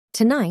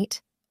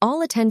Tonight,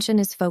 all attention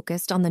is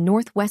focused on the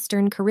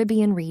northwestern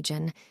Caribbean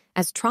region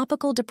as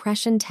Tropical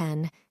Depression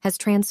 10 has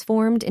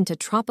transformed into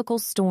Tropical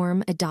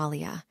Storm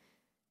Idalia.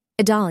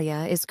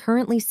 Idalia is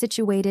currently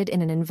situated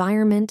in an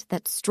environment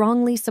that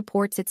strongly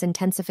supports its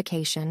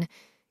intensification,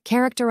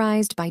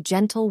 characterized by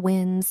gentle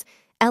winds,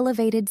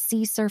 elevated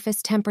sea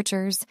surface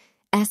temperatures,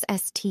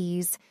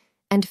 SSTs,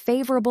 and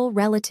favorable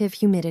relative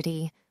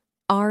humidity,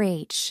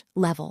 RH,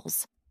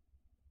 levels.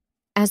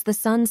 As the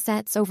sun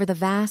sets over the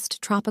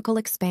vast tropical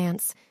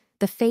expanse,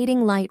 the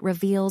fading light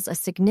reveals a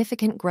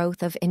significant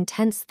growth of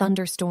intense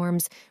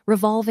thunderstorms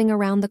revolving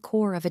around the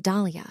core of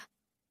Idalia.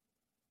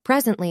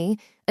 Presently,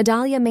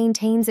 Idalia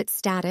maintains its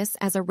status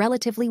as a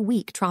relatively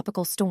weak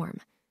tropical storm.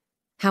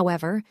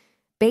 However,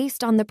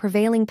 based on the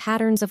prevailing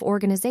patterns of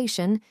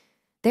organization,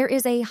 there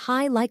is a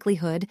high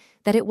likelihood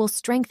that it will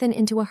strengthen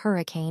into a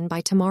hurricane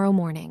by tomorrow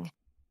morning.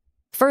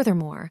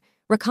 Furthermore,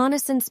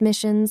 reconnaissance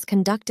missions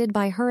conducted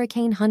by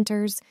hurricane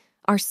hunters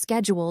are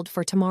scheduled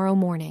for tomorrow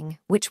morning,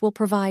 which will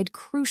provide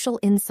crucial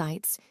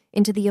insights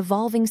into the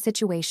evolving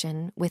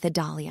situation with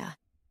Idalia.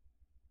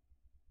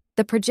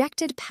 The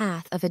projected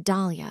path of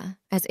Idalia,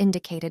 as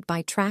indicated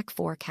by track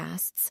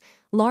forecasts,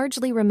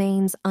 largely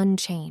remains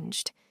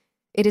unchanged.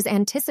 It is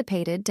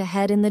anticipated to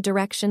head in the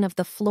direction of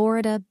the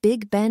Florida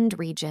Big Bend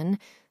region,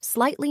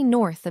 slightly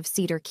north of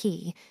Cedar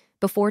Key,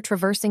 before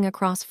traversing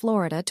across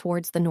Florida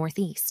towards the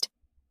northeast.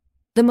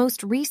 The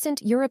most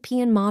recent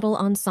European model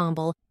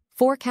ensemble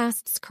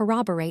forecasts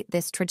corroborate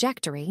this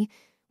trajectory,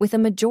 with a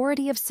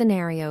majority of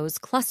scenarios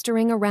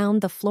clustering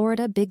around the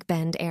Florida Big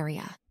Bend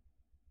area.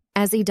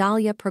 As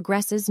Idalia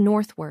progresses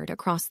northward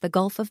across the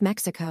Gulf of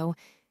Mexico,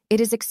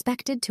 it is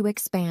expected to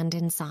expand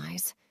in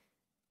size.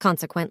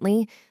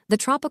 Consequently, the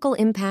tropical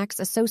impacts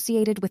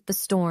associated with the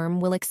storm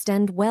will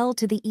extend well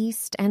to the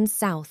east and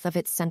south of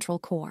its central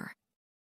core.